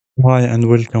Hi and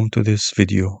welcome to this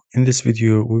video. In this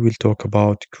video, we will talk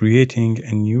about creating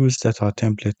a newsletter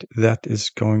template that is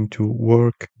going to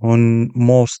work on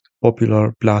most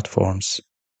popular platforms.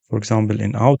 For example,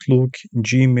 in Outlook,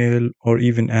 Gmail, or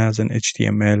even as an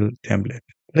HTML template.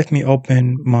 Let me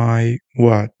open my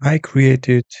Word. I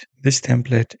created this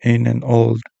template in an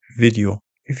old video.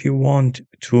 If you want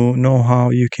to know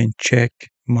how you can check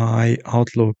my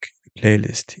Outlook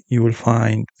playlist, you will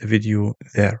find the video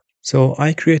there. So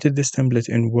I created this template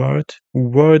in Word.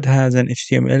 Word has an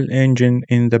HTML engine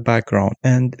in the background,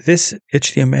 and this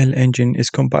HTML engine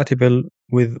is compatible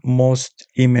with most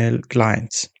email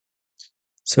clients.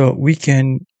 So we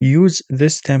can use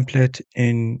this template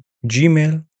in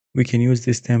Gmail. We can use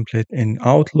this template in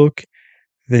Outlook,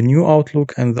 the new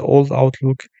Outlook and the old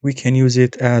Outlook. We can use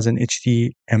it as an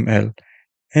HTML.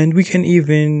 And we can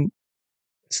even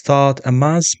start a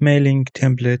mass mailing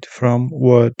template from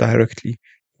Word directly.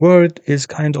 Word is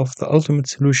kind of the ultimate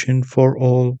solution for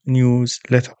all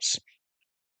newsletters.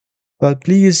 But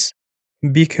please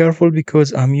be careful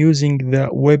because I'm using the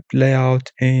web layout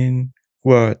in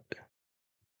Word.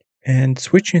 And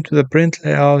switching to the print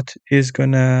layout is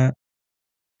gonna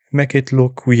make it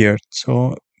look weird.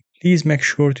 So please make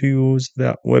sure to use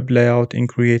the web layout in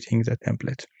creating the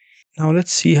template. Now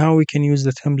let's see how we can use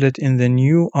the template in the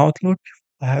new Outlook.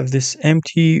 I have this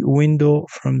empty window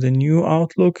from the new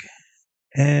Outlook,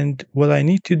 and what I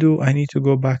need to do, I need to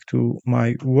go back to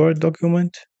my Word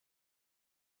document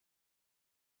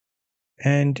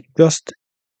and just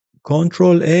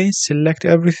Control A, select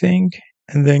everything,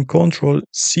 and then Control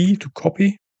C to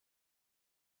copy,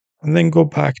 and then go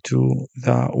back to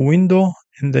the window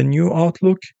in the new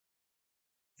Outlook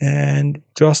and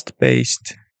just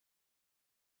paste.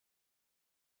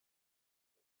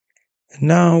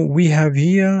 Now we have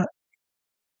here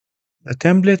a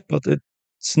template, but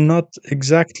it's not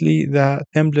exactly the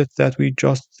template that we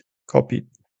just copied.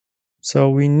 So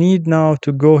we need now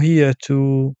to go here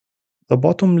to the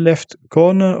bottom left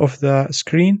corner of the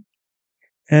screen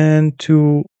and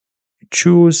to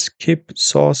choose Keep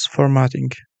Source Formatting.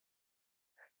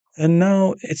 And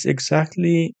now it's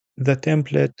exactly the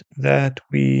template that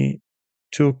we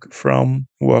took from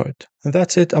Word. And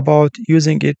that's it about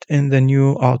using it in the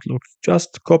new Outlook.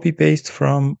 Just copy paste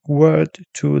from Word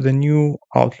to the new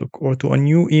Outlook or to a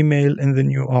new email in the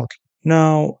new Outlook.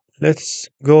 Now let's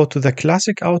go to the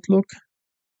classic Outlook.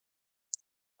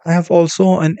 I have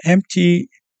also an empty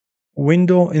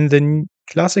window in the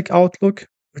classic Outlook.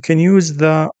 We can use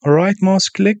the right mouse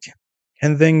click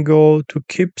and then go to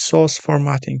Keep Source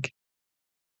Formatting.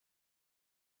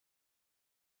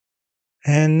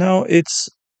 And now it's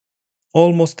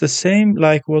almost the same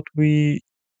like what we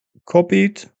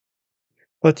copied,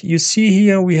 but you see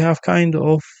here we have kind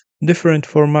of different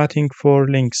formatting for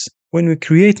links. When we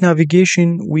create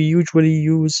navigation, we usually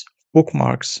use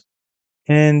bookmarks.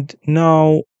 And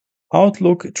now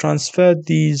Outlook transferred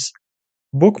these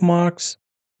bookmarks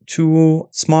to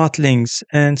smart links,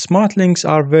 and smart links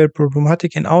are very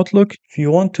problematic in Outlook. If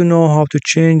you want to know how to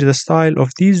change the style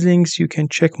of these links, you can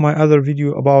check my other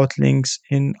video about links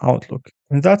in Outlook.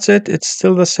 And that's it, it's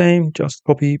still the same, just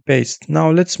copy paste.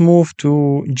 Now let's move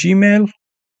to Gmail.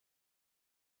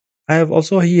 I have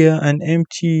also here an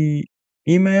empty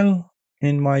email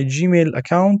in my Gmail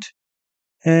account,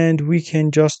 and we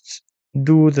can just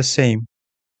do the same.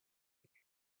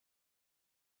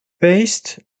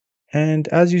 Paste, and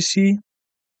as you see,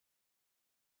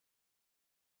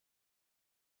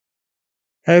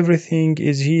 everything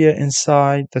is here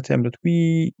inside the template.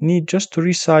 We need just to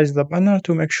resize the banner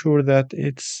to make sure that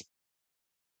it's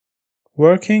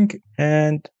working,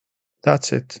 and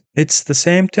that's it. It's the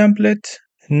same template.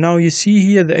 Now you see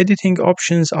here the editing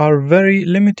options are very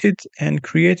limited, and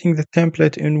creating the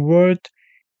template in Word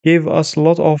gave us a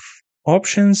lot of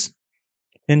options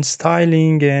in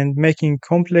styling and making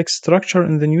complex structure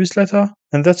in the newsletter,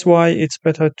 and that's why it's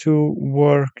better to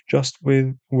work just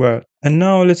with Word. And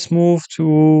now let's move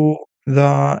to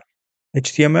the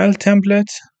HTML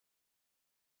template.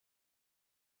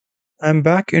 I'm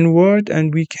back in Word,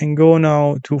 and we can go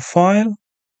now to File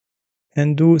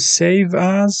and do Save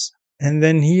As, and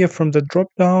then here from the drop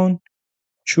down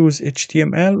choose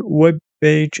HTML, Web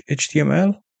Page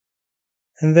HTML,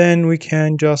 and then we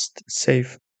can just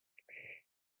save.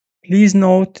 Please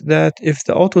note that if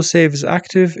the autosave is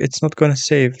active, it's not going to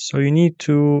save. So you need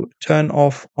to turn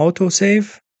off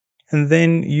autosave and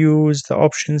then use the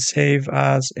option Save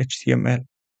as HTML.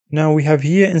 Now we have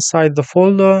here inside the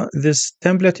folder this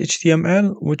template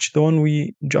HTML, which the one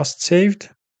we just saved.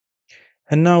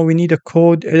 And now we need a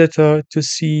code editor to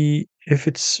see if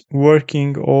it's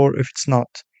working or if it's not.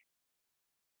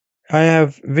 I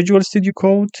have Visual Studio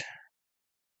Code.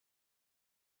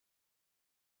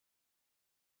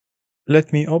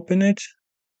 Let me open it.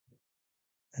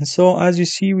 And so as you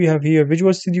see, we have here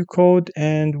Visual Studio Code,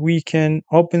 and we can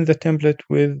open the template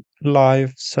with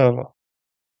Live Server.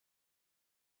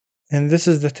 And this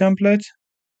is the template.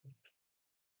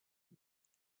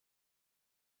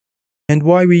 And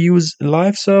why we use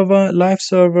Live Server? Live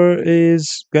Server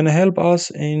is going to help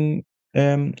us in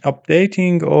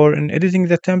updating or in editing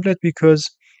the template, because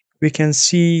we can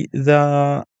see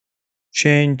the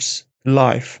change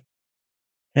live.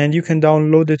 And you can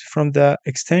download it from the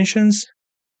extensions.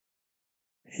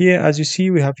 Here, as you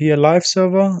see, we have here Live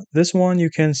Server. This one, you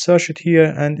can search it here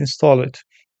and install it.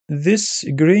 This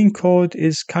green code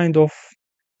is kind of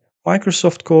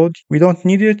Microsoft code. We don't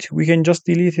need it. We can just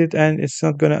delete it, and it's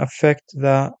not going to affect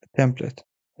the template.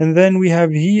 And then we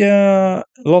have here a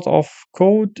lot of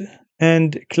code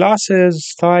and classes,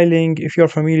 styling. If you're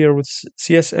familiar with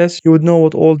CSS, you would know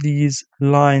what all these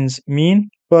lines mean.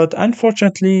 But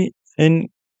unfortunately, in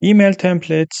email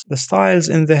templates, the styles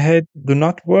in the head do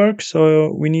not work.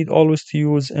 So we need always to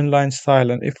use inline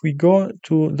style. And if we go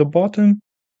to the bottom,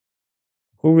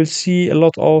 we will see a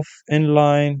lot of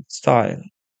inline style.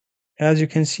 As you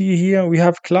can see here, we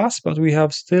have class, but we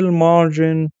have still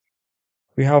margin,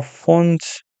 we have font.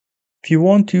 If you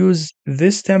want to use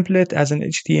this template as an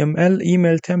HTML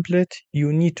email template,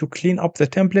 you need to clean up the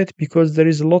template, because there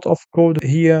is a lot of code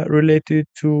here related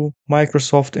to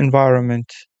Microsoft environment.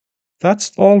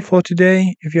 That's all for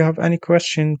today. If you have any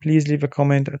question, please leave a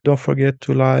comment. Don't forget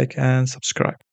to like and subscribe.